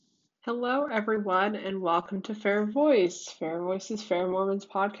Hello, everyone, and welcome to Fair Voice. Fair Voice is Fair Mormons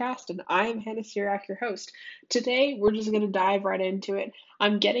podcast, and I am Hannah Sirak, your host. Today, we're just going to dive right into it.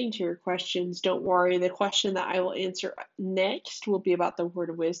 I'm getting to your questions. Don't worry, the question that I will answer next will be about the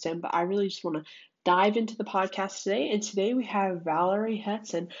word of wisdom, but I really just want to dive into the podcast today. And today we have Valerie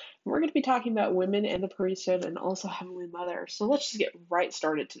Hetson. We're going to be talking about women and the priesthood and also Heavenly Mother. So let's just get right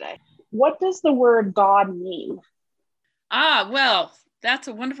started today. What does the word God mean? Well, that's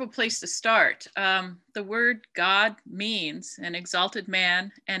a wonderful place to start. The word God means an exalted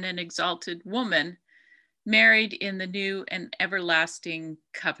man and an exalted woman married in the new and everlasting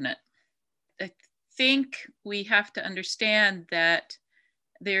covenant. I think we have to understand that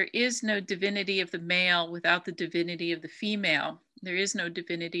there is no divinity of the male without the divinity of the female. There is no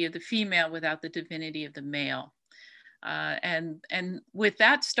divinity of the female without the divinity of the male. And with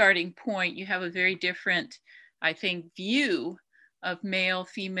that starting point, you have a very different, I think, view of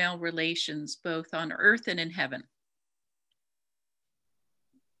male-female relations, both on earth and in heaven.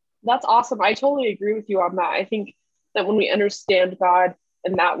 That's awesome. I totally agree with you on that. I think that when we understand God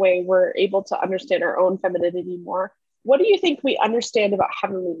in that way, we're able to understand our own femininity more. What do you think we understand about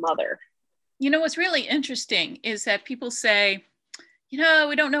Heavenly Mother? You know, what's really interesting is that people say, we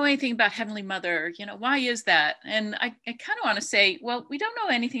don't know anything about Heavenly Mother. Why is that? And I kind of want to say, well, we don't know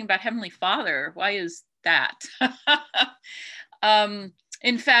anything about Heavenly Father. Why is that?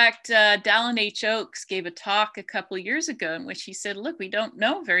 In fact, Dallin H. Oaks gave a talk a couple of years ago in which he said, look, we don't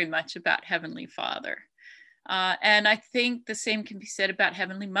know very much about Heavenly Father. And I think the same can be said about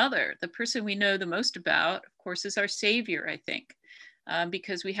Heavenly Mother. The person we know the most about, of course, is our Savior, I think,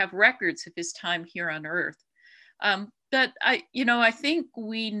 because we have records of his time here on earth. But I think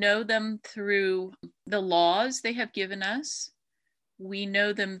we know them through the laws they have given us. We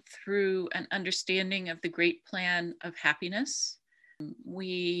know them through an understanding of the great plan of happiness.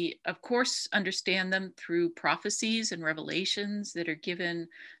 We, of course, understand them through prophecies and revelations that are given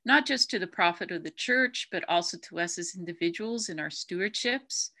not just to the prophet of the church, but also to us as individuals in our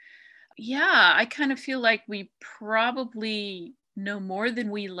stewardships. Yeah, I kind of feel like we probably know more than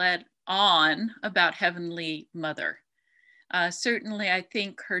we let on about Heavenly Mother. Certainly, I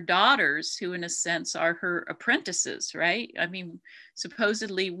think her daughters, who in a sense are her apprentices, right? I mean,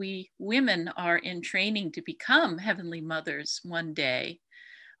 supposedly we women are in training to become Heavenly Mothers one day.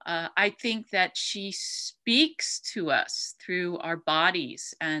 I think that she speaks to us through our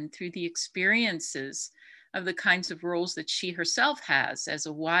bodies and through the experiences of the kinds of roles that she herself has as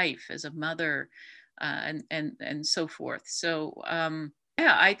a wife, as a mother, and so forth. So,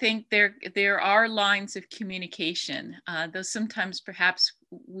 yeah, I think there are lines of communication, though sometimes perhaps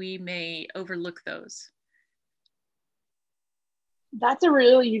we may overlook those. That's a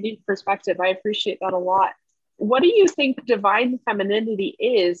really unique perspective. I appreciate that a lot. What do you think divine femininity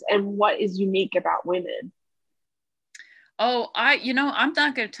is, and what is unique about women? Oh, I'm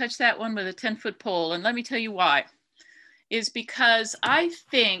not going to touch that one with a 10-foot pole, and let me tell you why. Is because I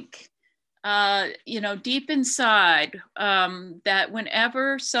think deep inside, that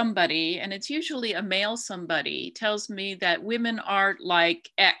whenever somebody, and it's usually a male somebody, tells me that women are like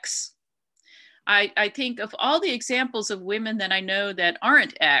X, I think of all the examples of women that I know that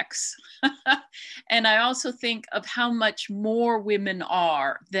aren't X. And I also think of how much more women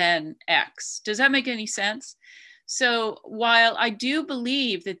are than X. Does that make any sense? So while I do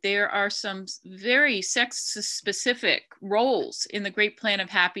believe that there are some very sex specific roles in the great plan of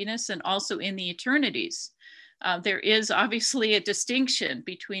happiness and also in the eternities, there is obviously a distinction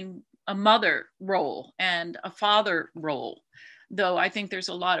between a mother role and a father role, though I think there's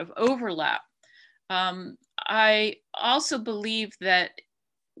a lot of overlap. I also believe that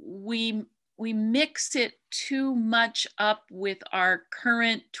we mix it too much up with our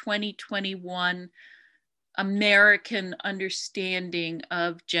current 2021 American understanding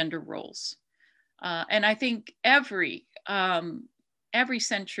of gender roles. And I think every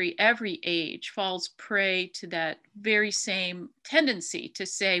century, every age falls prey to that very same tendency to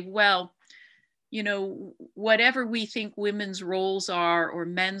say, well, whatever we think women's roles are or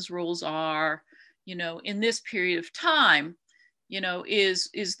men's roles are, in this period of time,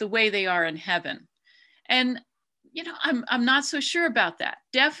 is the way they are in heaven. And, I'm not so sure about that.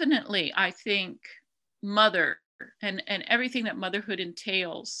 Definitely, I think mother and everything that motherhood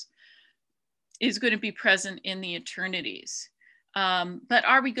entails is going to be present in the eternities. But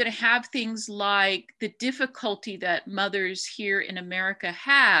are we going to have things like the difficulty that mothers here in America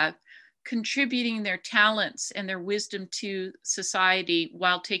have contributing their talents and their wisdom to society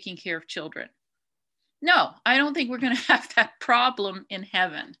while taking care of children? No, I don't think we're going to have that problem in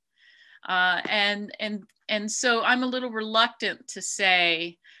heaven. And so I'm a little reluctant to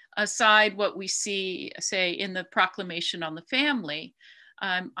say, aside what we see, say, in the Proclamation on the Family,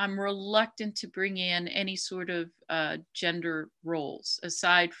 I'm reluctant to bring in any sort of gender roles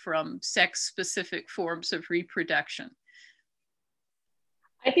aside from sex-specific forms of reproduction.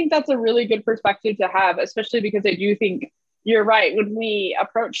 I think that's a really good perspective to have, especially because I do think you're right. When we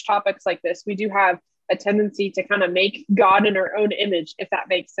approach topics like this, we do have a tendency to kind of make God in our own image, if that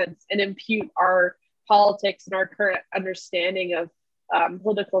makes sense, and impute our politics and our current understanding of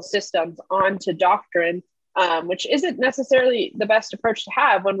political systems onto doctrine, which isn't necessarily the best approach to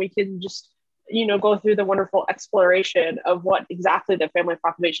have when we can just, go through the wonderful exploration of what exactly the Family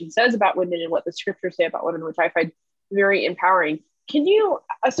Proclamation says about women and what the scriptures say about women, which I find very empowering. Can you,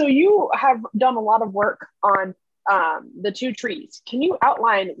 so you have done a lot of work on the two trees. Can you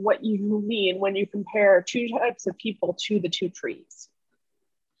outline what you mean when you compare two types of people to the two trees?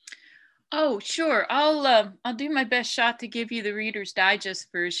 Oh, sure. I'll do my best shot to give you the Reader's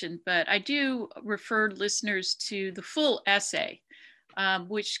Digest version, but I do refer listeners to the full essay,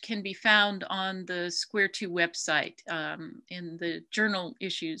 which can be found on the Square 2 website in the journal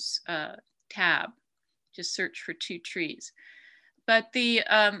issues tab. Just search for Two Trees. But the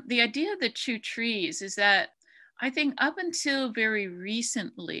idea of the two trees is that I think up until very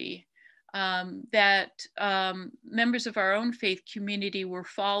recently, that members of our own faith community were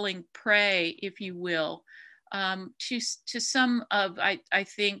falling prey, if you will, to some of, I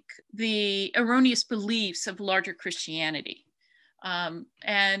think, the erroneous beliefs of larger Christianity.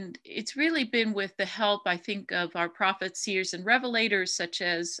 And it's really been with the help, I think, of our prophets, seers, and revelators, such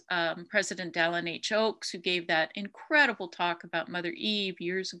as President Dallin H. Oaks, who gave that incredible talk about Mother Eve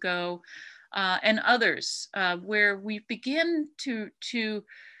years ago, and others, where we begin to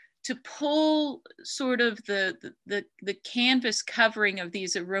pull sort of the canvas covering of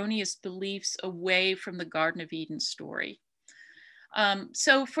these erroneous beliefs away from the Garden of Eden story.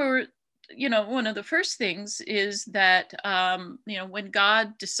 So for one of the first things is that, when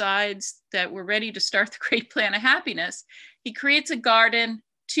God decides that we're ready to start the great plan of happiness, he creates a garden,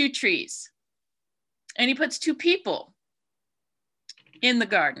 two trees, and he puts two people in the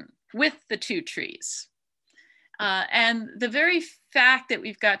garden with the two trees. And the very fact that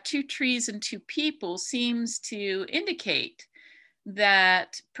we've got two trees and two people seems to indicate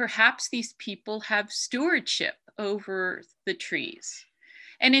that perhaps these people have stewardship over the trees.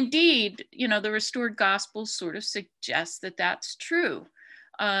 And indeed, the restored gospel sort of suggests that that's true.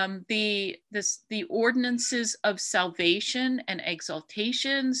 The ordinances of salvation and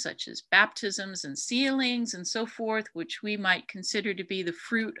exaltation, such as baptisms and sealings and so forth, which we might consider to be the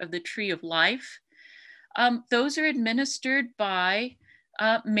fruit of the tree of life, those are administered by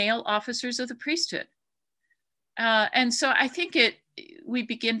male officers of the priesthood. And so I think we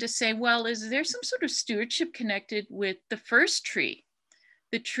begin to say, well, is there some sort of stewardship connected with the first tree?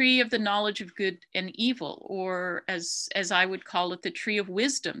 The tree of the knowledge of good and evil, or as I would call it, the tree of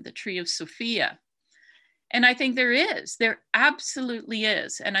wisdom, the tree of Sophia. And I think there absolutely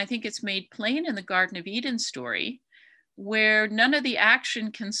is. And I think it's made plain in the Garden of Eden story, where none of the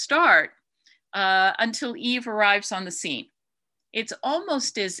action can start until Eve arrives on the scene. It's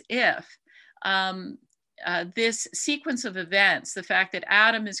almost as if this sequence of events, the fact that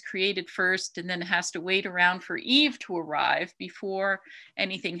Adam is created first and then has to wait around for Eve to arrive before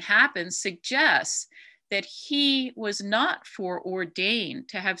anything happens, suggests that he was not foreordained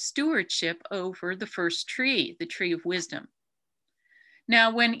to have stewardship over the first tree, the tree of wisdom.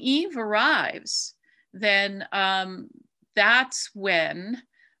 Now, when Eve arrives, then that's when,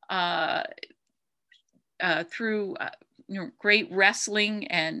 through great wrestling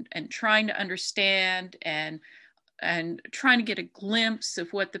and trying to understand and trying to get a glimpse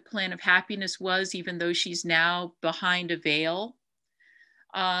of what the plan of happiness was, even though she's now behind a veil.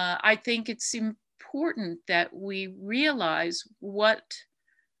 I think it's important that we realize what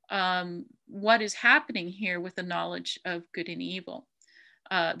is happening here with the knowledge of good and evil,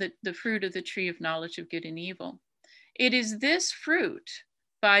 the fruit of the tree of knowledge of good and evil. It is this fruit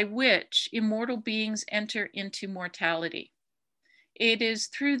by which immortal beings enter into mortality. It is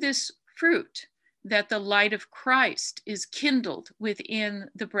through this fruit that the light of Christ is kindled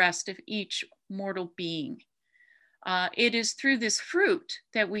within the breast of each mortal being. It is through this fruit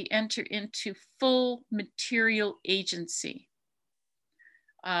that we enter into full material agency.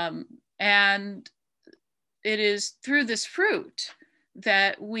 And it is through this fruit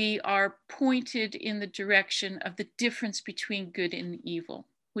that we are pointed in the direction of the difference between good and evil,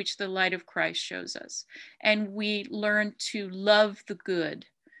 which the light of Christ shows us. And we learn to love the good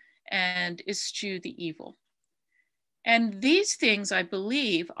and eschew the evil. And these things, I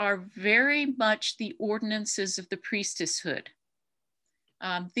believe, are very much the ordinances of the priestesshood.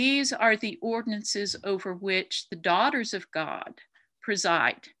 These are the ordinances over which the daughters of God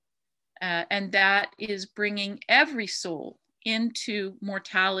preside. And that is bringing every soul into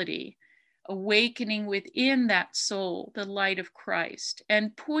mortality, awakening within that soul the light of Christ,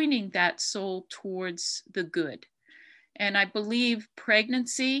 and pointing that soul towards the good. And I believe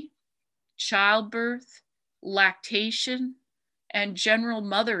pregnancy, childbirth, lactation, and general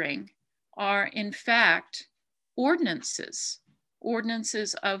mothering are in fact ordinances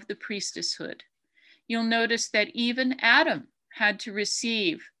of the priestesshood. You'll notice that even Adam had to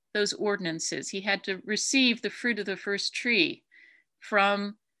receive those ordinances. He had to receive the fruit of the first tree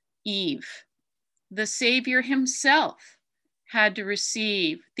from Eve. The Savior himself had to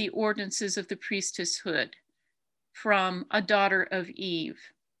receive the ordinances of the priestesshood from a daughter of Eve,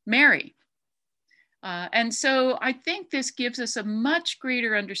 Mary. And so I think this gives us a much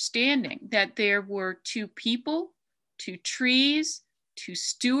greater understanding that there were two people, two trees, two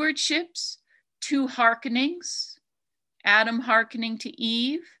stewardships, two hearkenings, Adam hearkening to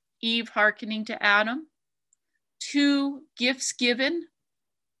Eve, Eve hearkening to Adam, two gifts given,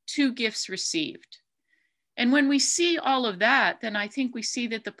 two gifts received. And when we see all of that, then I think we see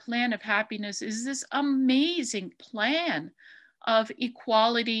that the plan of happiness is this amazing plan of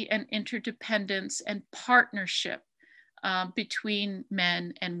equality and interdependence and partnership between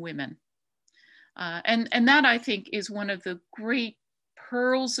men and women. And that, I think, is one of the great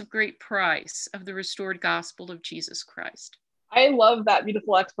pearls of great price of the restored gospel of Jesus Christ. I love that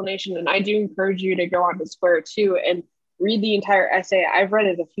beautiful explanation, and I do encourage you to go on to Square too and read the entire essay. I've read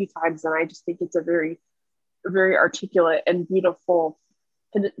it a few times, and I just think it's a very, very articulate and beautiful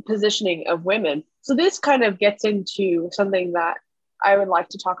positioning of women. So this kind of gets into something that I would like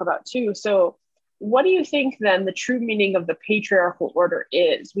to talk about too. So what do you think then the true meaning of the patriarchal order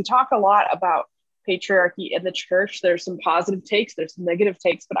is? We talk a lot about patriarchy in the church. There's some positive takes, there's some negative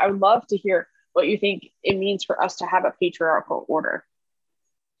takes, but I would love to hear what you think it means for us to have a patriarchal order.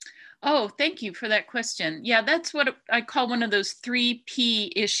 Oh, thank you for that question. Yeah, that's what I call one of those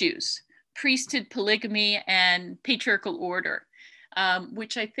 3P issues: priesthood, polygamy, and patriarchal order,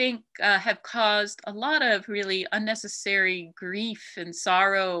 which I think have caused a lot of really unnecessary grief and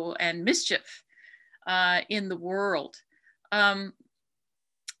sorrow and mischief in the world.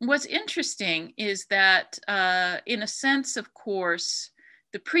 What's interesting is that, in a sense, of course,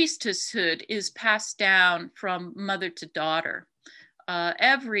 the priesthood is passed down from mother to daughter.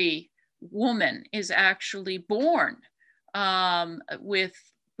 Every woman is actually born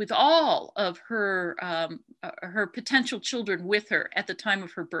with all of her potential children with her at the time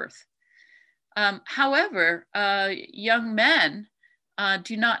of her birth. However, young men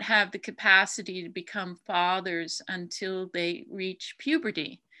do not have the capacity to become fathers until they reach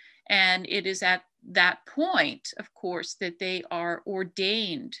puberty. And it is at that point, of course, that they are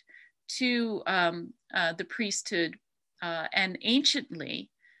ordained to the priesthood. And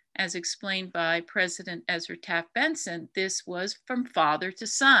anciently, as explained by President Ezra Taft Benson, this was from father to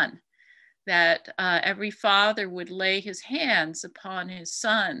son, that every father would lay his hands upon his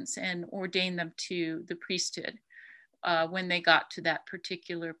sons and ordain them to the priesthood when they got to that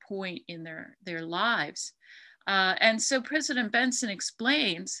particular point in their lives. And so President Benson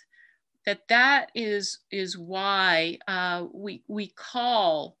explains that is why we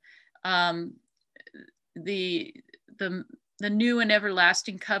call the new and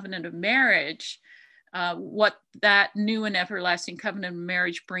everlasting covenant of marriage, what that new and everlasting covenant of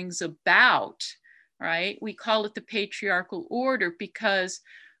marriage brings about, right? We call it the patriarchal order because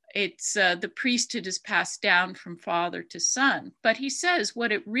it's the priesthood is passed down from father to son. But he says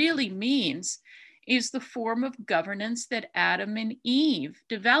what it really means is the form of governance that Adam and Eve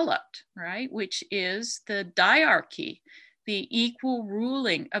developed, right? Which is the diarchy, the equal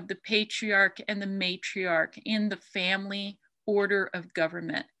ruling of the patriarch and the matriarch in the family order of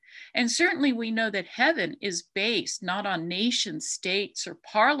government. And certainly we know that heaven is based not on nations, states, or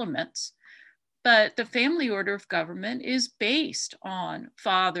parliaments, but the family order of government is based on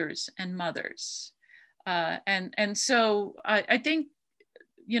fathers and mothers. And so I think,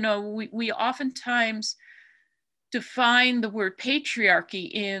 we oftentimes define the word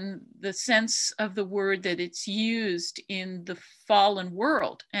patriarchy in the sense of the word that it's used in the fallen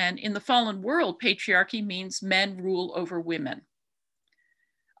world. And in the fallen world, patriarchy means men rule over women.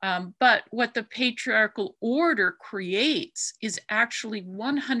 But what the patriarchal order creates is actually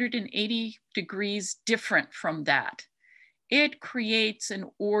 180 degrees different from that. It creates an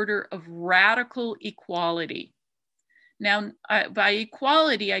order of radical equality. Now, by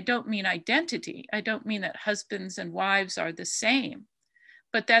equality, I don't mean identity. I don't mean that husbands and wives are the same,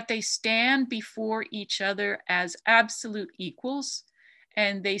 but that they stand before each other as absolute equals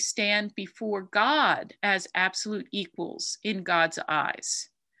and they stand before God as absolute equals in God's eyes.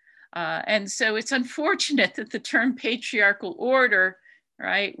 And so it's unfortunate that the term patriarchal order,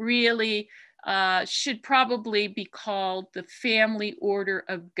 right, really should probably be called the family order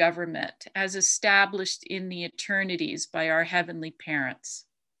of government as established in the eternities by our heavenly parents.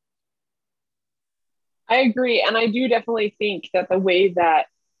 I agree. And I do definitely think that the way that,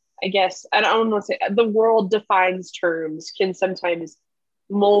 I guess, I don't want to say the world defines terms can sometimes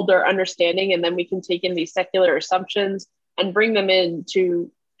mold our understanding. And then we can take in these secular assumptions and bring them in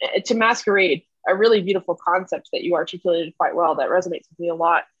to masquerade a really beautiful concept that you articulated quite well that resonates with me a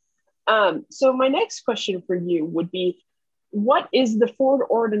lot. So my next question for you would be, what is the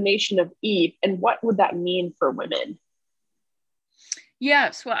foreordination of Eve and what would that mean for women?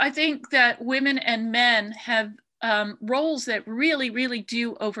 Yes, well, I think that women and men have roles that really, really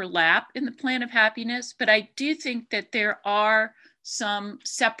do overlap in the plan of happiness, but I do think that there are some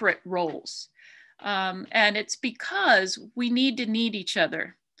separate roles. And it's because we need to need each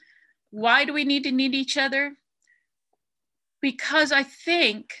other. Why do we need to need each other? Because I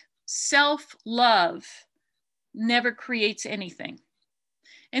think self-love never creates anything.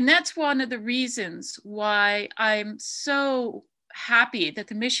 And that's one of the reasons why I'm so happy that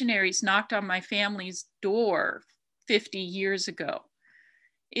the missionaries knocked on my family's door 50 years ago,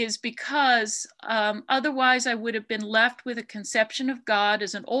 is because otherwise I would have been left with a conception of God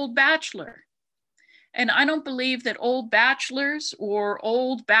as an old bachelor. And I don't believe that old bachelors or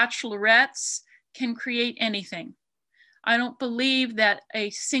old bachelorettes can create anything. I don't believe that a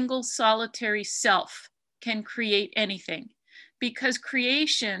single solitary self can create anything, because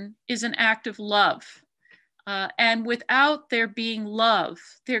creation is an act of love. And without there being love,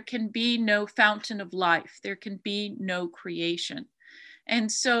 there can be no fountain of life. There can be no creation. And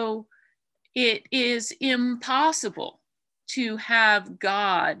so it is impossible to have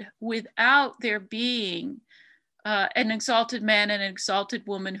God without there being an exalted man and an exalted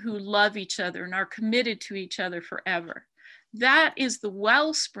woman who love each other and are committed to each other forever. That is the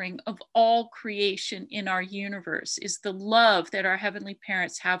wellspring of all creation in our universe, is the love that our heavenly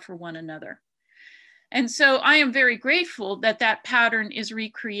parents have for one another. And so I am very grateful that that pattern is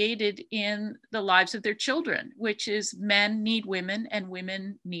recreated in the lives of their children, which is men need women and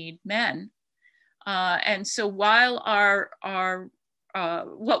women need men. And so while our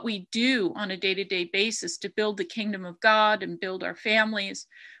what we do on a day-to-day basis to build the kingdom of God and build our families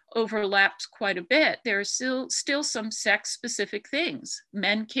overlaps quite a bit, there are still some sex-specific things.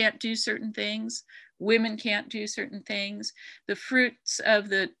 Men can't do certain things. Women can't do certain things. The fruits of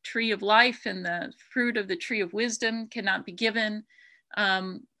the tree of life and the fruit of the tree of wisdom cannot be given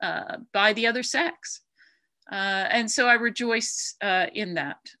by the other sex. And so I rejoice in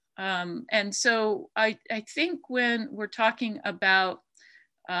that. And so I think when we're talking about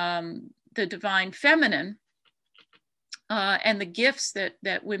the divine feminine and the gifts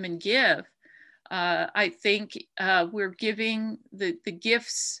that women give, I think we're giving the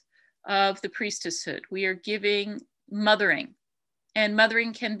gifts of the priestesshood. We are giving mothering, and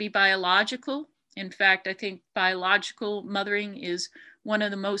mothering can be biological. In fact, I think biological mothering is one of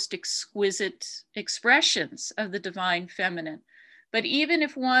the most exquisite expressions of the divine feminine. But even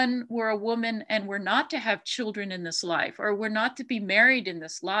if one were a woman and were not to have children in this life, or were not to be married in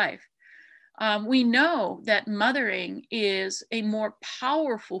this life, we know that mothering is a more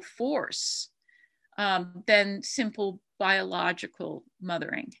powerful force than simple biological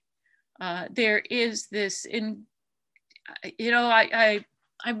mothering. There is this, I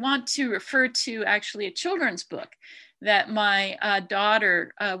want to refer to actually a children's book that my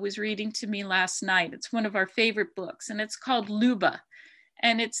daughter was reading to me last night. It's one of our favorite books, and it's called Luba.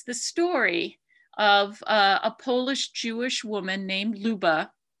 And it's the story of a Polish Jewish woman named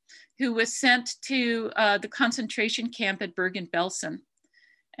Luba, who was sent to the concentration camp at Bergen-Belsen.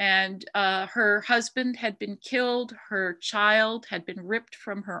 And her husband had been killed. Her child had been ripped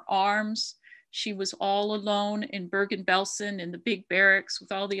from her arms. She was all alone in Bergen-Belsen in the big barracks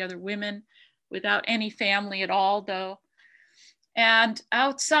with all the other women, without any family at all, though. And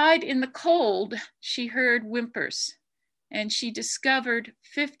outside in the cold, she heard whimpers, and she discovered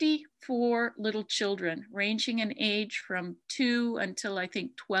 54 little children, ranging in age from 2 until I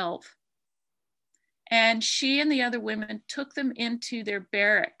think 12. And she and the other women took them into their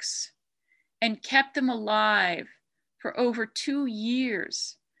barracks and kept them alive for over 2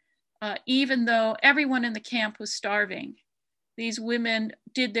 years, even though everyone in the camp was starving. These women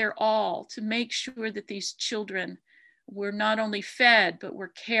did their all to make sure that these children were not only fed, but were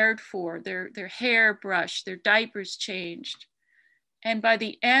cared for, their hair brushed, their diapers changed. And by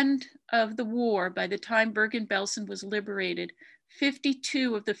the end of the war, by the time Bergen-Belsen was liberated,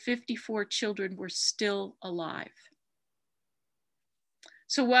 52 of the 54 children were still alive.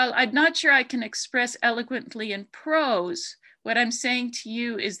 So while I'm not sure I can express eloquently in prose, what I'm saying to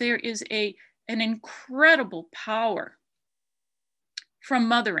you is there is an incredible power from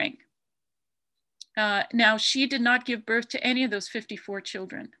mothering. Now, she did not give birth to any of those 54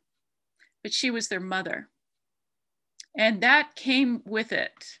 children, but she was their mother. And that came with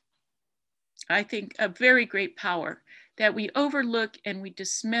it, I think, a very great power that we overlook and we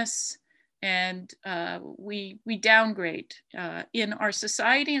dismiss and we downgrade in our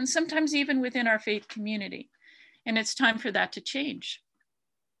society and sometimes even within our faith community. And it's time for that to change.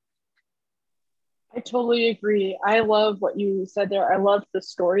 I totally agree. I love what you said there. I love the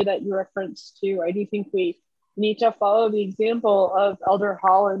story that you referenced to. I do think we need to follow the example of Elder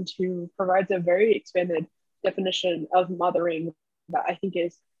Holland, who provides a very expanded definition of mothering that I think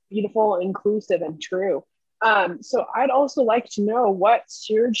is beautiful, inclusive, and true. So I'd also like to know, what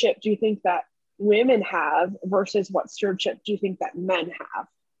stewardship do you think that women have versus what stewardship do you think that men have?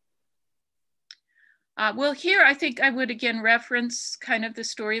 Well, here I think I would again reference kind of the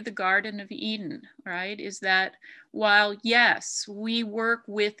story of the Garden of Eden, right? Is that while, yes, we work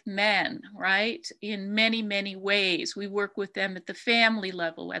with men, right, in many, many ways, we work with them at the family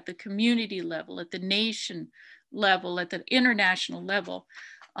level, at the community level, at the nation level, at the international level,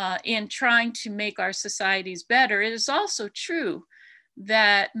 in trying to make our societies better. It is also true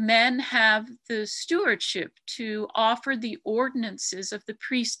that men have the stewardship to offer the ordinances of the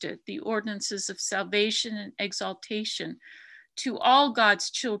priesthood, the ordinances of salvation and exaltation to all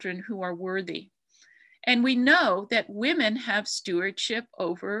God's children who are worthy. And we know that women have stewardship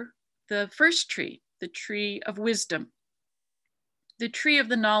over the first tree, the tree of wisdom, the tree of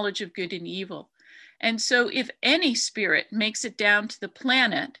the knowledge of good and evil. And so if any spirit makes it down to the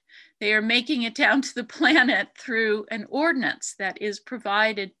planet, they are making it down to the planet through an ordinance that is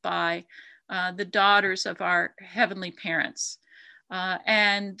provided by the daughters of our heavenly parents.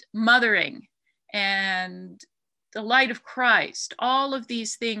 And mothering and the light of Christ, all of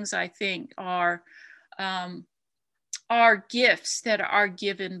these things I think are gifts that are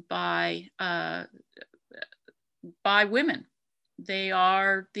given by women. They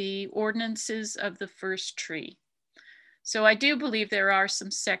are the ordinances of the first tree. So I do believe there are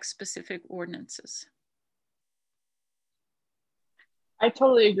some sex-specific ordinances. I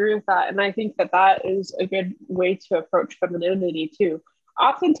totally agree with that. And I think that that is a good way to approach femininity too.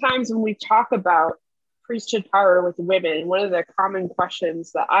 Oftentimes when we talk about priesthood power with women, one of the common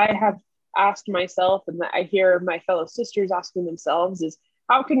questions that I have asked myself and that I hear my fellow sisters asking themselves is,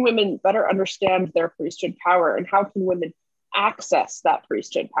 how can women better understand their priesthood power, and how can women access that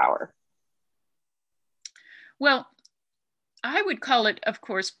priesthood power? Well, I would call it, of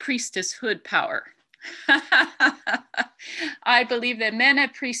course, priestesshood power. I believe that men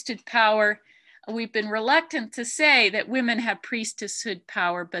have priesthood power. We've been reluctant to say that women have priestesshood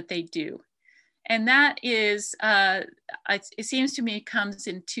power, but they do. And that is, it seems to me it comes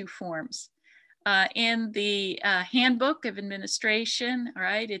in two forms. In the Handbook of Administration,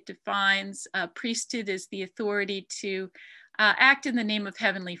 right, it defines priesthood as the authority to act in the name of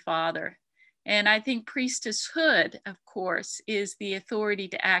Heavenly Father. And I think priestesshood, of course, is the authority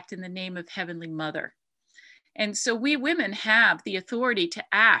to act in the name of Heavenly Mother. And so we women have the authority to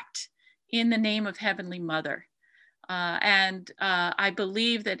act in the name of Heavenly Mother. I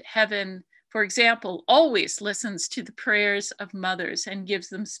believe that heaven, for example, always listens to the prayers of mothers and gives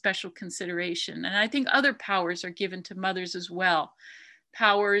them special consideration. And I think other powers are given to mothers as well.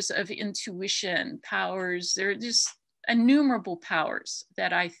 Powers of intuition, powers, there are just innumerable powers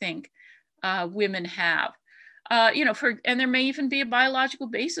that I think women have. And there may even be a biological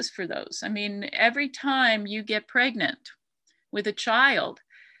basis for those. I mean, every time you get pregnant with a child,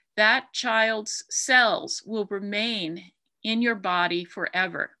 that child's cells will remain in your body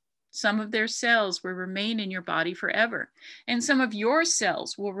forever. Some of their cells will remain in your body forever, and some of your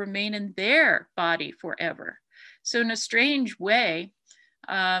cells will remain in their body forever. So in a strange way,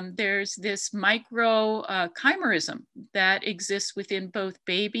 there's this micro chimerism that exists within both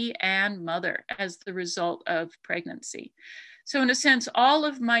baby and mother as the result of pregnancy. So in a sense, all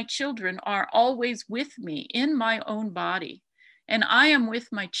of my children are always with me in my own body, and I am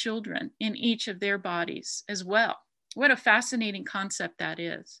with my children in each of their bodies as well. What a fascinating concept that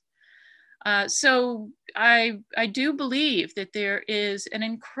is. So I do believe that there is an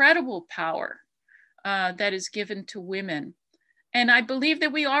incredible power that is given to women. And I believe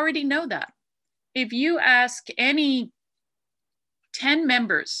that we already know that. If you ask any 10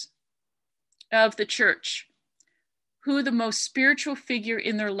 members of the church who the most spiritual figure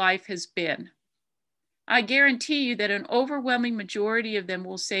in their life has been, I guarantee you that an overwhelming majority of them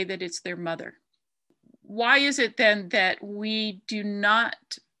will say that it's their mother. Why is it then that we do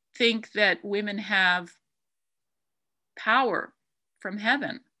not think that women have power from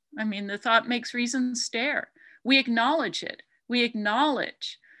heaven? I mean, the thought makes reason stare. We acknowledge it. We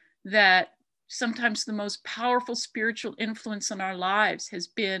acknowledge that sometimes the most powerful spiritual influence in our lives has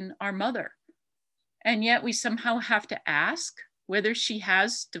been our mother. And yet we somehow have to ask whether she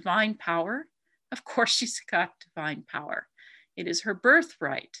has divine power. Of course, she's got divine power. It is her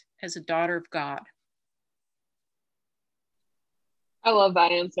birthright as a daughter of God. I love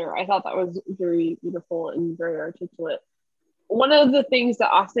that answer. I thought that was very beautiful and very articulate. One of the things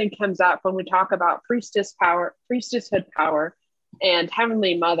that often comes up when we talk about priestesshood power, and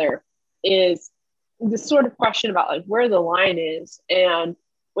Heavenly Mother is this sort of question about like where the line is. And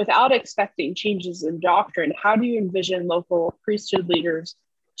without expecting changes in doctrine, how do you envision local priesthood leaders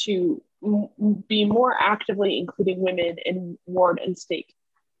to be more actively including women in ward and stake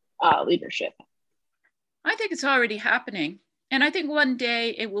leadership? I think it's already happening. And I think one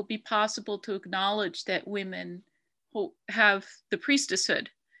day it will be possible to acknowledge that women have the priestesshood.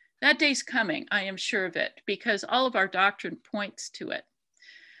 That day's coming, I am sure of it, because all of our doctrine points to it.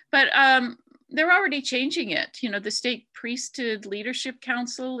 But they're already changing it. You know, the Stake Priesthood Leadership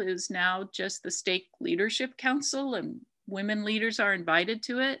Council is now just the Stake Leadership Council, and women leaders are invited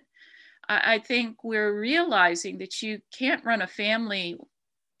to it. I think we're realizing that you can't run a family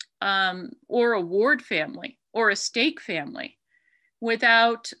or a ward family or a stake family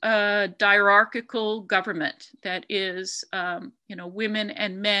without a hierarchical government that is, women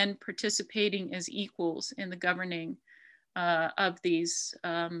and men participating as equals in the governing of these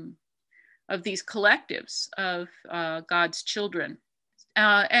collectives of God's children,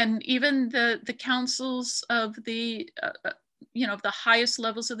 and even the councils of the highest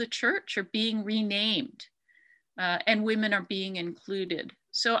levels of the church are being renamed, and women are being included.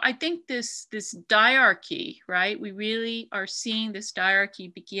 So I think this diarchy, right? We really are seeing this diarchy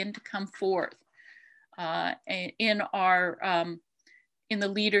begin to come forth in the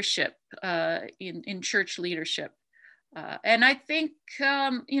leadership, in church leadership. And I think,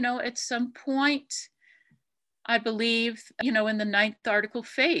 at some point, I believe, in the 9th article of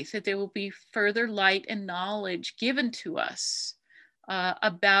faith, that there will be further light and knowledge given to us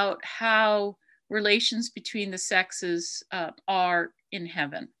about how relations between the sexes are in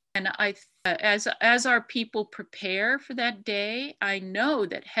heaven. And as our people prepare for that day, I know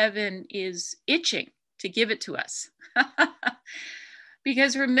that heaven is itching to give it to us.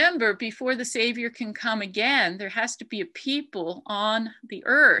 Because remember, before the Savior can come again, there has to be a people on the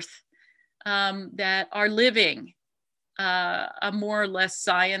earth that are living a more or less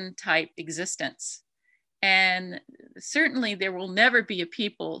Zion type existence. And certainly there will never be a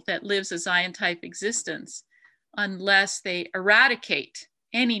people that lives a Zion type existence unless they eradicate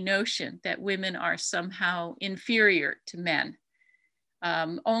any notion that women are somehow inferior to men.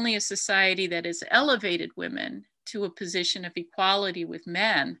 Only a society that has elevated women to a position of equality with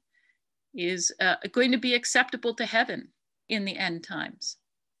men is going to be acceptable to heaven in the end times.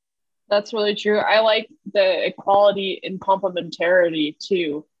 That's really true. I like the equality and complementarity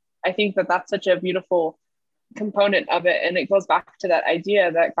too. I think that that's such a beautiful component of it. And it goes back to that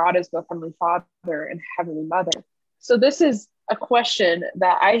idea that God is both Heavenly Father and Heavenly Mother. So this is a question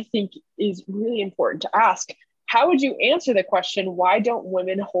that I think is really important to ask. How would you answer the question, why don't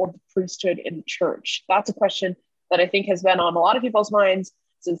women hold the priesthood in the church? That's a question that I think has been on a lot of people's minds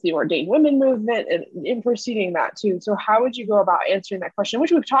since the ordained women movement and in preceding that too. So how would you go about answering that question,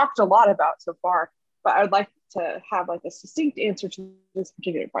 which we've talked a lot about so far, but I'd like to have like a succinct answer to this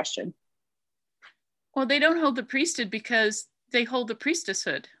particular question. Well, they don't hold the priesthood because they hold the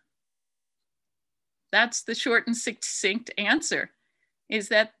priestesshood. That's the short and succinct answer, is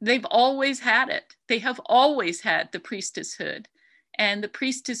that they've always had it. They have always had the priestesshood, and the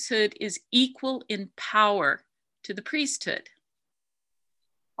priestesshood is equal in power to the priesthood.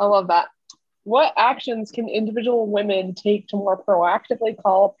 I love that. What actions can individual women take to more proactively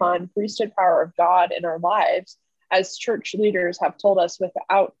call upon priesthood power of God in our lives, as church leaders have told us,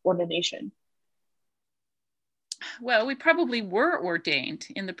 without ordination? Well, we probably were ordained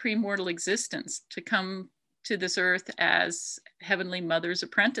in the premortal existence to come to this earth as Heavenly Mother's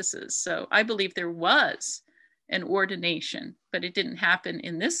apprentices. So I believe there was an ordination, but it didn't happen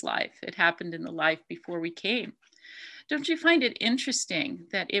in this life. It happened in the life before we came. Don't you find it interesting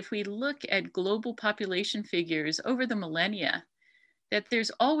that if we look at global population figures over the millennia, that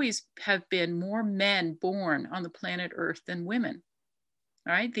there's always have been more men born on the planet Earth than women?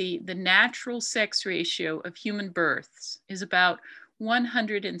 All right, the natural sex ratio of human births is about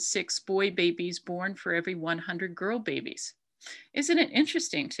 106 boy babies born for every 100 girl babies. Isn't it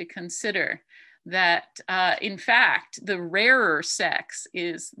interesting to consider that, in fact, the rarer sex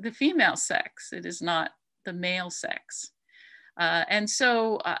is the female sex? It is not the male sex. And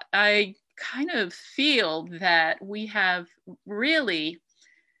so I kind of feel that we have really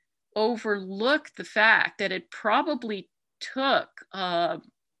overlooked the fact that it probably took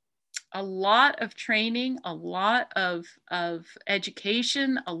a lot of training, a lot of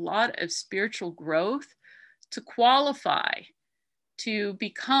education, a lot of spiritual growth to qualify to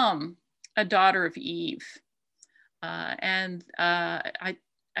become a daughter of Eve. I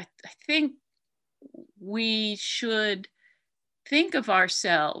think we should think of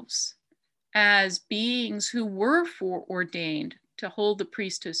ourselves as beings who were foreordained to hold the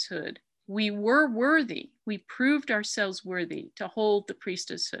priesthood. We were worthy. We proved ourselves worthy to hold the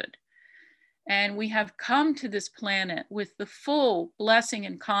priesthood. And we have come to this planet with the full blessing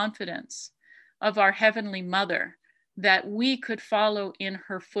and confidence of our Heavenly Mother that we could follow in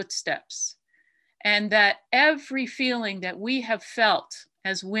her footsteps. And that every feeling that we have felt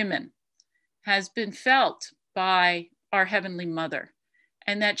as women has been felt by our Heavenly Mother,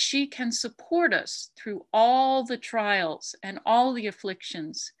 and that she can support us through all the trials and all the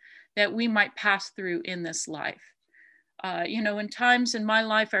afflictions that we might pass through in this life. In times in my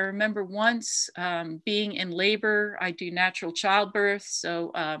life, I remember once being in labor. I do natural childbirth,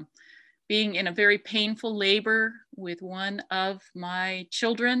 so being in a very painful labor with one of my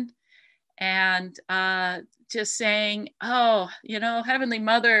children, and just saying, oh, Heavenly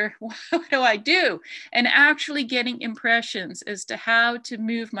Mother, what do I do? And actually getting impressions as to how to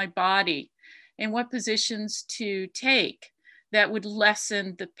move my body and what positions to take that would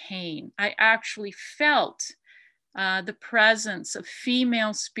lessen the pain. I actually felt the presence of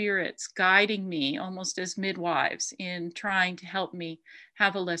female spirits guiding me almost as midwives in trying to help me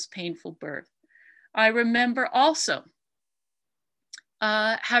have a less painful birth. I remember also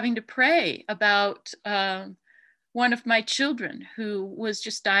having to pray about one of my children who was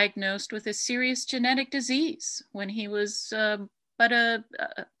just diagnosed with a serious genetic disease when he was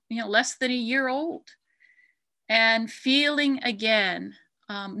less than a year old, and feeling again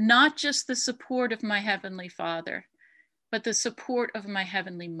not just the support of my Heavenly Father, but the support of my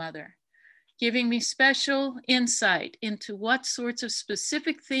Heavenly Mother, giving me special insight into what sorts of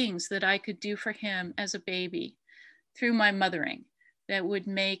specific things that I could do for him as a baby through my mothering that would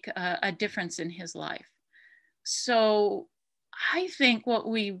make a difference in his life. So I think what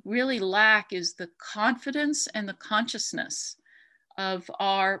we really lack is the confidence and the consciousness of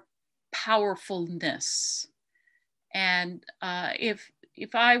our powerfulness. And if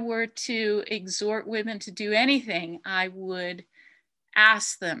I were to exhort women to do anything, I would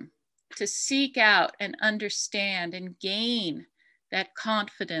ask them to seek out and understand and gain that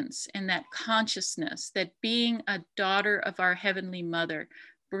confidence and that consciousness that being a daughter of our Heavenly Mother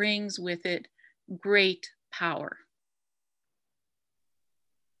brings with it great power.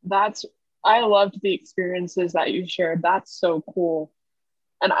 I loved the experiences that you shared. That's so cool.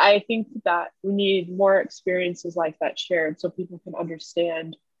 And I think that we need more experiences like that shared so people can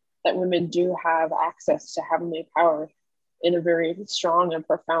understand that women do have access to heavenly power in a very strong and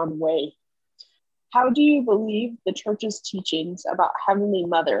profound way. How do you believe the church's teachings about Heavenly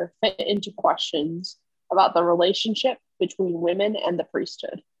Mother fit into questions about the relationship between women and the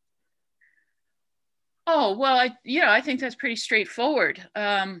priesthood? Oh, well, I think that's pretty straightforward,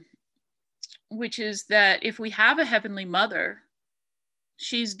 which is that if we have a Heavenly Mother,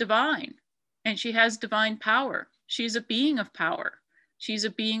 she's divine and she has divine power. She's a being of power. She's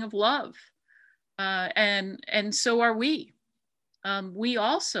a being of love. And so are we. We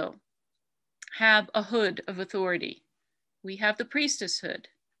also have a hood of authority. We have the priestesshood,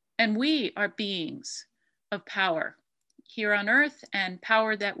 and we are beings of power here on earth, and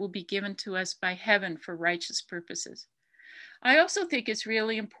power that will be given to us by heaven for righteous purposes. I also think it's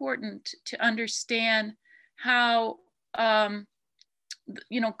really important to understand how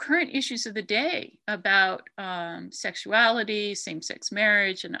current issues of the day about sexuality, same-sex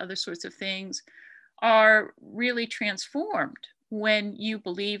marriage, and other sorts of things are really transformed when you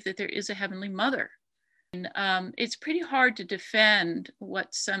believe that there is a Heavenly Mother. And it's pretty hard to defend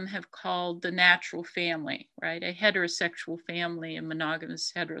what some have called the natural family, right? A heterosexual family, a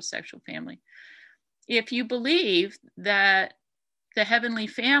monogamous heterosexual family. If you believe that the heavenly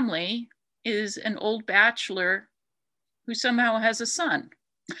family is an old bachelor who somehow has a son,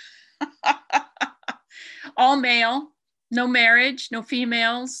 all male, no marriage, no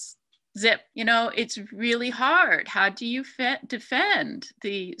females, zip, it's really hard. How do you defend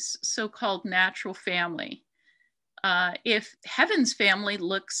the so-called natural family if heaven's family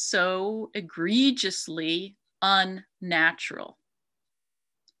looks so egregiously unnatural?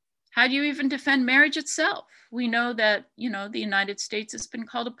 How do you even defend marriage itself? We know that, the United States has been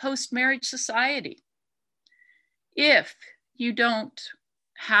called a post-marriage society. If you don't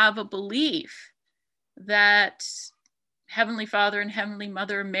have a belief that Heavenly Father and Heavenly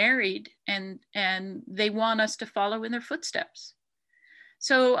Mother are married and they want us to follow in their footsteps.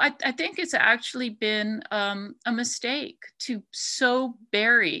 So I think it's actually been a mistake to so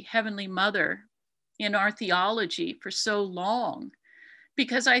bury Heavenly Mother in our theology for so long,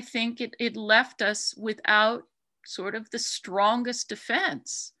 because I think it left us without sort of the strongest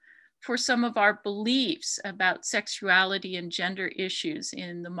defense for some of our beliefs about sexuality and gender issues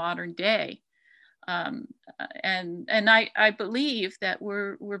in the modern day. And I believe that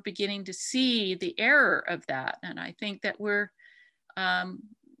we're beginning to see the error of that. And I think that we're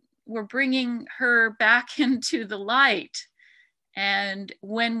bringing her back into the light. And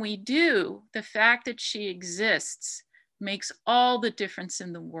when we do, the fact that she exists makes all the difference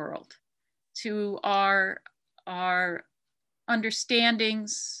in the world to our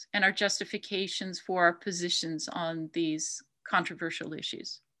understandings and our justifications for our positions on these controversial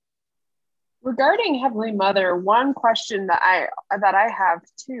issues. Regarding Heavenly Mother, one question that I have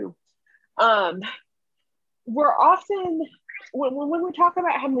too, we're often, when we talk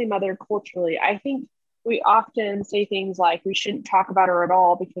about Heavenly Mother culturally, I think we often say things like we shouldn't talk about her at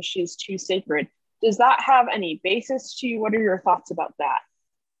all because she's too sacred. Does that have any basis to you? What are your thoughts about that?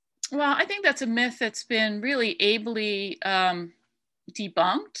 Well, I think that's a myth that's been really ably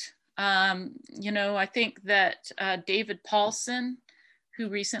debunked. I think that David Paulson, who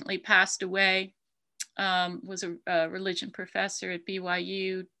recently passed away, was a religion professor at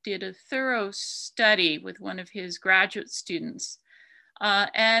BYU, did a thorough study with one of his graduate students.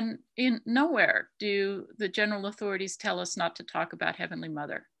 And in nowhere do the general authorities tell us not to talk about Heavenly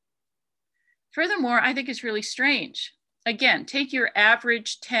Mother. Furthermore, I think it's really strange. Again, take your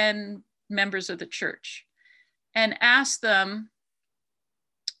average 10 members of the church and ask them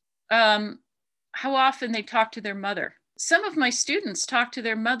how often they talk to their mother. Some of my students talk to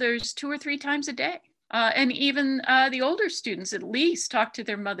their mothers 2 or 3 times a day. And even the older students at least talk to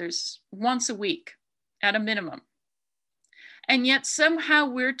their mothers once a week at a minimum. And yet somehow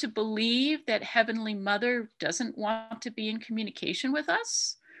we're to believe that Heavenly Mother doesn't want to be in communication with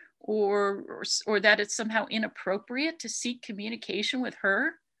us, or that it's somehow inappropriate to seek communication with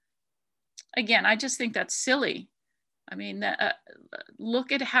her. Again, I just think that's silly. I mean,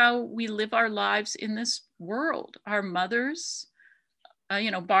 look at how we live our lives in this world. Our mothers,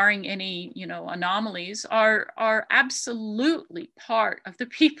 barring any, anomalies, are absolutely part of the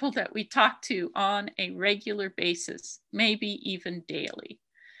people that we talk to on a regular basis, maybe even daily.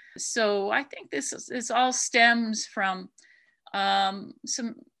 So I think this all stems from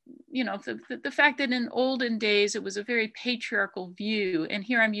some, the fact that in olden days it was a very patriarchal view, and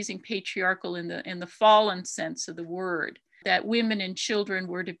here I'm using patriarchal in the fallen sense of the word, that women and children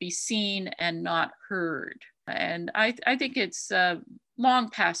were to be seen and not heard. And I think it's long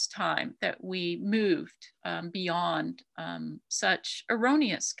past time that we moved beyond such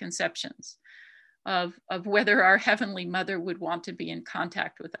erroneous conceptions of whether our Heavenly Mother would want to be in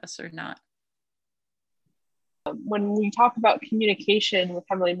contact with us or not. When we talk about communication with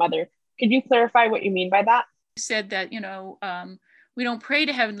Heavenly Mother, could you clarify what you mean by that? You said that, we don't pray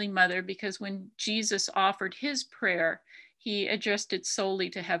to Heavenly Mother because when Jesus offered his prayer, he addressed it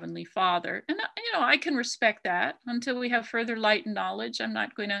solely to Heavenly Father. And, I can respect that until we have further light and knowledge. I'm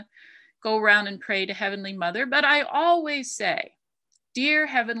not going to go around and pray to Heavenly Mother, but I always say, dear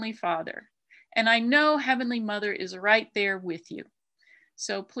Heavenly Father, and I know Heavenly Mother is right there with you.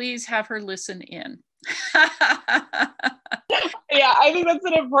 So please have her listen in. Yeah, I think that's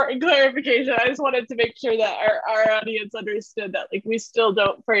an important clarification. I just wanted to make sure that our audience understood that, we still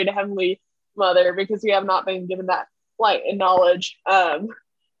don't pray to Heavenly Mother because we have not been given that light and knowledge.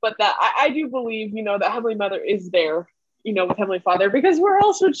 But that I do believe, that Heavenly Mother is there, with Heavenly Father, because where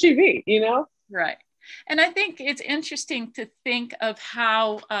else would she be, Right. And I think it's interesting to think of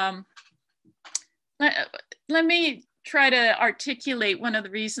how, let me try to articulate one of the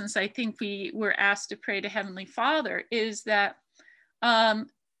reasons I think we were asked to pray to Heavenly Father is that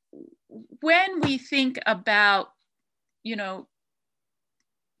when we think about,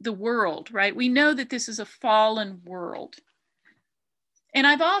 the world, right? We know that this is a fallen world. And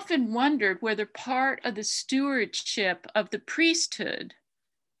I've often wondered whether part of the stewardship of the priesthood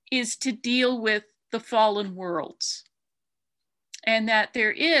is to deal with the fallen worlds. And that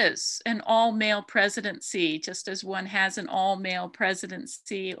there is an all-male presidency, just as one has an all-male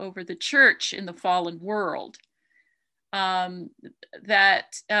presidency over the church in the fallen world. um,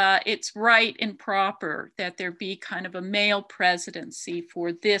 that it's right and proper that there be kind of a male presidency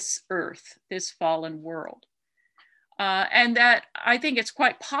for this earth, this fallen world. And that I think it's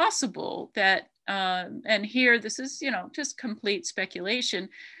quite possible that, and here this is, just complete speculation,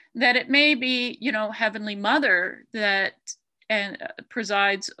 that it may be, Heavenly Mother that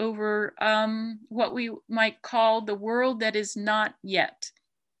presides over what we might call the world that is not yet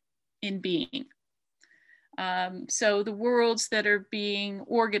in being. So the worlds that are being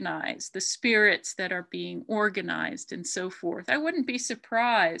organized, the spirits that are being organized, and so forth. I wouldn't be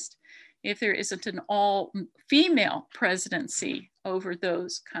surprised if there isn't an all-female presidency over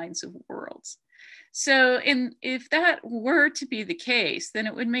those kinds of worlds. So if that were to be the case, then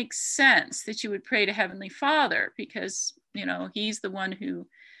it would make sense that you would pray to Heavenly Father, because he's the one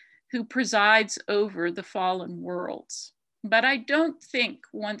who presides over the fallen worlds. But I don't think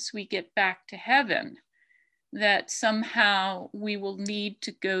once we get back to heaven that somehow we will need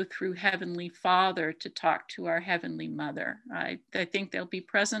to go through Heavenly Father to talk to our Heavenly Mother. I think they'll be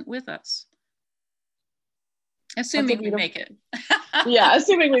present with us. Assuming we make it. Yeah,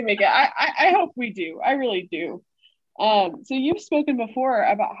 assuming we make it. I hope we do. I really do. So you've spoken before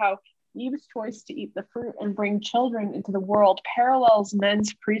about how Eve's choice to eat the fruit and bring children into the world parallels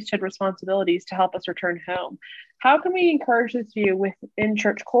men's priesthood responsibilities to help us return home. How can we encourage this view within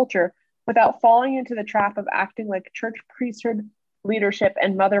church culture without falling into the trap of acting like church priesthood, leadership,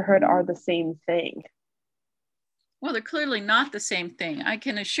 and motherhood are the same thing? Well, they're clearly not the same thing. I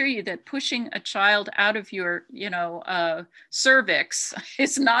can assure you that pushing a child out of your, cervix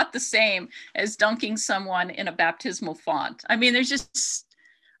is not the same as dunking someone in a baptismal font. I mean,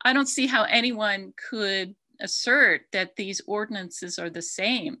 I don't see how anyone could assert that these ordinances are the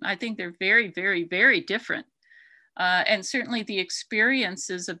same. I think they're very, very, very different. And certainly the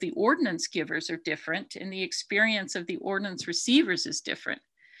experiences of the ordinance givers are different, and the experience of the ordinance receivers is different.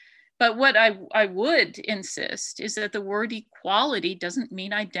 But what I would insist is that the word equality doesn't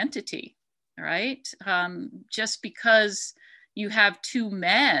mean identity, right? Just because you have two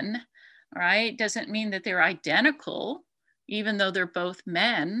men, right, doesn't mean that they're identical, even though they're both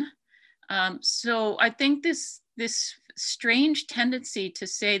men. So I think this strange tendency to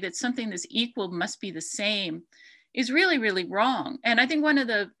say that something that's equal must be the same is really, really wrong. And I think one of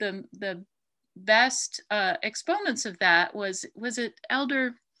the best exponents of that was it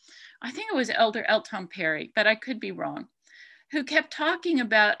Elder Elton Perry, but I could be wrong, who kept talking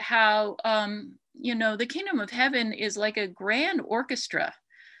about how, the kingdom of heaven is like a grand orchestra,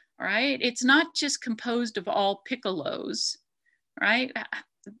 right? It's not just composed of all piccolos, right?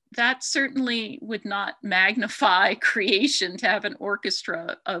 That certainly would not magnify creation to have an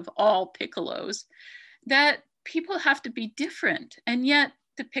orchestra of all piccolos. That people have to be different, and yet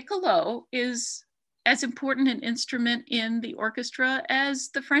the piccolo is as important an instrument in the orchestra as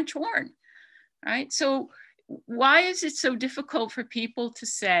the French horn, right? So why is it so difficult for people to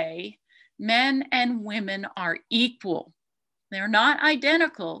say men and women are equal? They're not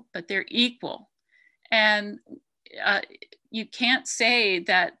identical, but they're equal. And you can't say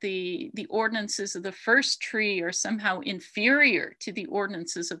that the ordinances of the first tree are somehow inferior to the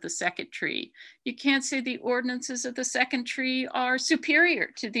ordinances of the second tree. You can't say the ordinances of the second tree are superior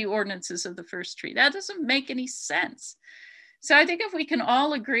to the ordinances of the first tree. That doesn't make any sense. So I think if we can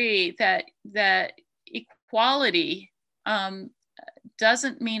all agree that equality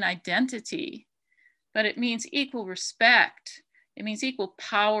doesn't mean identity, but it means equal respect, it means equal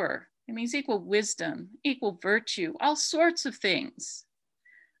power, it means equal wisdom, equal virtue, all sorts of things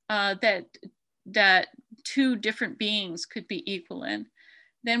that two different beings could be equal in,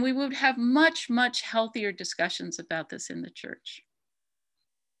 then we would have much, much healthier discussions about this in the church.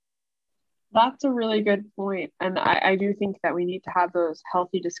 That's a really good point. And I do think that we need to have those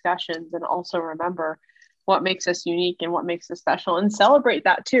healthy discussions and also remember what makes us unique and what makes us special and celebrate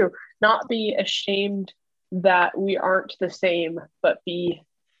that too. Not be ashamed that we aren't the same, but be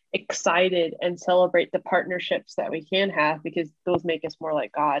excited and celebrate the partnerships that we can have, because those make us more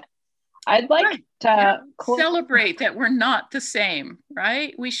like God. I'd like to celebrate that we're not the same,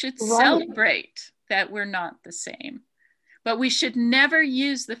 right? We should celebrate that we're not the same, but we should never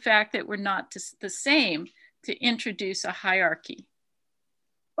use the fact that we're not the same to introduce a hierarchy.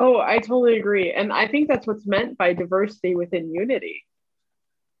 Oh, I totally agree. And I think that's what's meant by diversity within unity.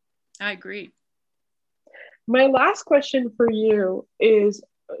 I agree. My last question for you is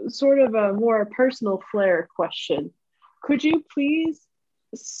sort of a more personal flair question. Could you please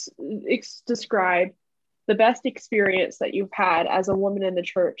describe the best experience that you've had as a woman in the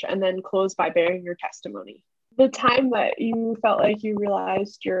church, and then close by bearing your testimony? The time that you felt like you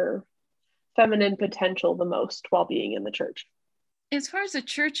realized your feminine potential the most while being in the church? As far as the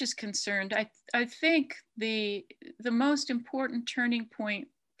church is concerned, I think the most important turning point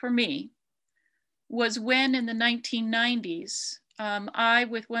for me was when in the 1990s, I,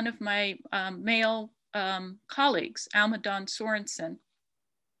 with one of my male colleagues, Alma Dawn Sorensen,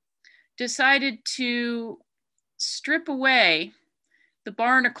 decided to strip away the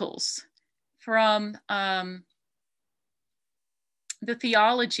barnacles from the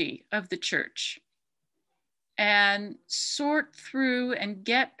theology of the church and sort through and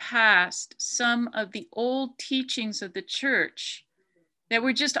get past some of the old teachings of the church that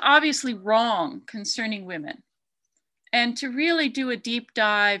were just obviously wrong concerning women, and to really do a deep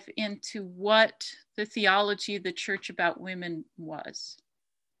dive into what the theology of the church about women was.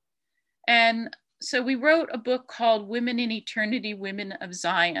 And so we wrote a book called Women in Eternity, Women of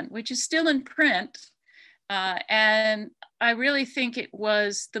Zion, which is still in print. And I really think it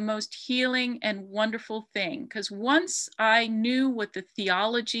was the most healing and wonderful thing, because once I knew what the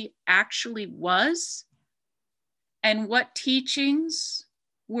theology actually was and what teachings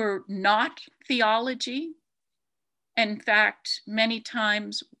were not theology, in fact, many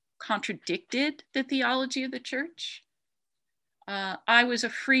times contradicted the theology of the church, I was a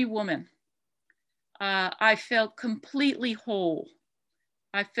free woman. I felt completely whole.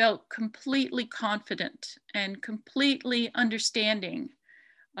 I felt completely confident and completely understanding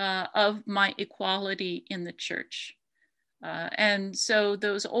of my equality in the church. And so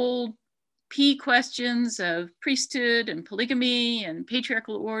those old P questions of priesthood and polygamy and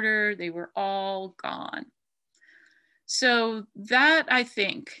patriarchal order, they were all gone. So that I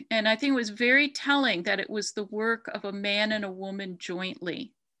think it was very telling that it was the work of a man and a woman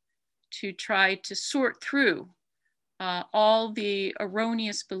jointly to try to sort through all the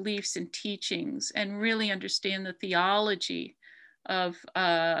erroneous beliefs and teachings and really understand the theology of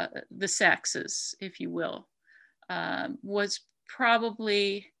the sexes, if you will, was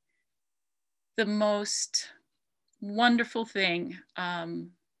probably the most wonderful thing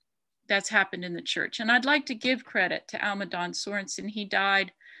that's happened in the church. And I'd like to give credit to Alma Dawn Sorensen. He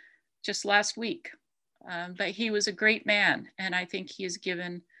died just last week, but he was a great man. And I think he has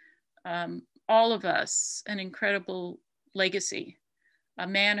given all of us an incredible legacy, a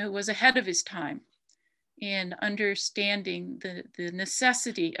man who was ahead of his time in understanding the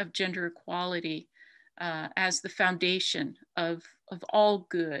necessity of gender equality as the foundation of all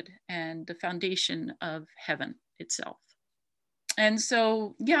good and the foundation of heaven itself. And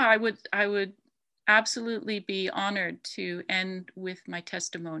so, yeah, I would absolutely be honored to end with my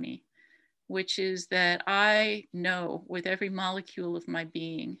testimony, which is that I know with every molecule of my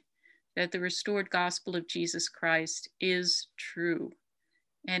being that the restored gospel of Jesus Christ is true,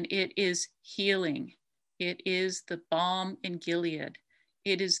 and it is healing. It is the balm in Gilead.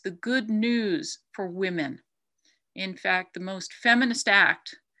 It is the good news for women. In fact, the most feminist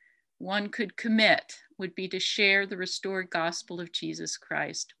act one could commit would be to share the restored gospel of Jesus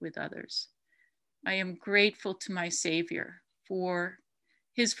Christ with others. I am grateful to my Savior for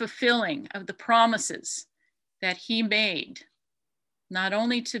his fulfilling of the promises that he made, not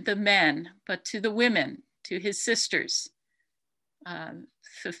only to the men, but to the women, to his sisters,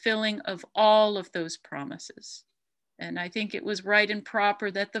 fulfilling of all of those promises. And I think it was right and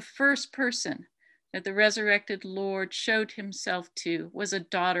proper that the first person that the resurrected Lord showed himself to was a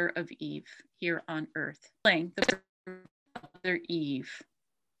daughter of Eve here on earth, the mother Eve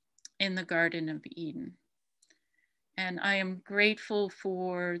in the Garden of Eden. And I am grateful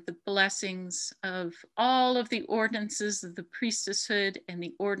for the blessings of all of the ordinances of the priesthood and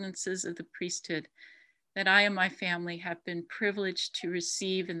the ordinances of the priesthood that I and my family have been privileged to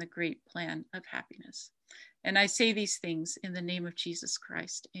receive in the great plan of happiness. And I say these things in the name of Jesus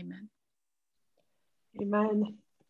Christ. Amen. Amen.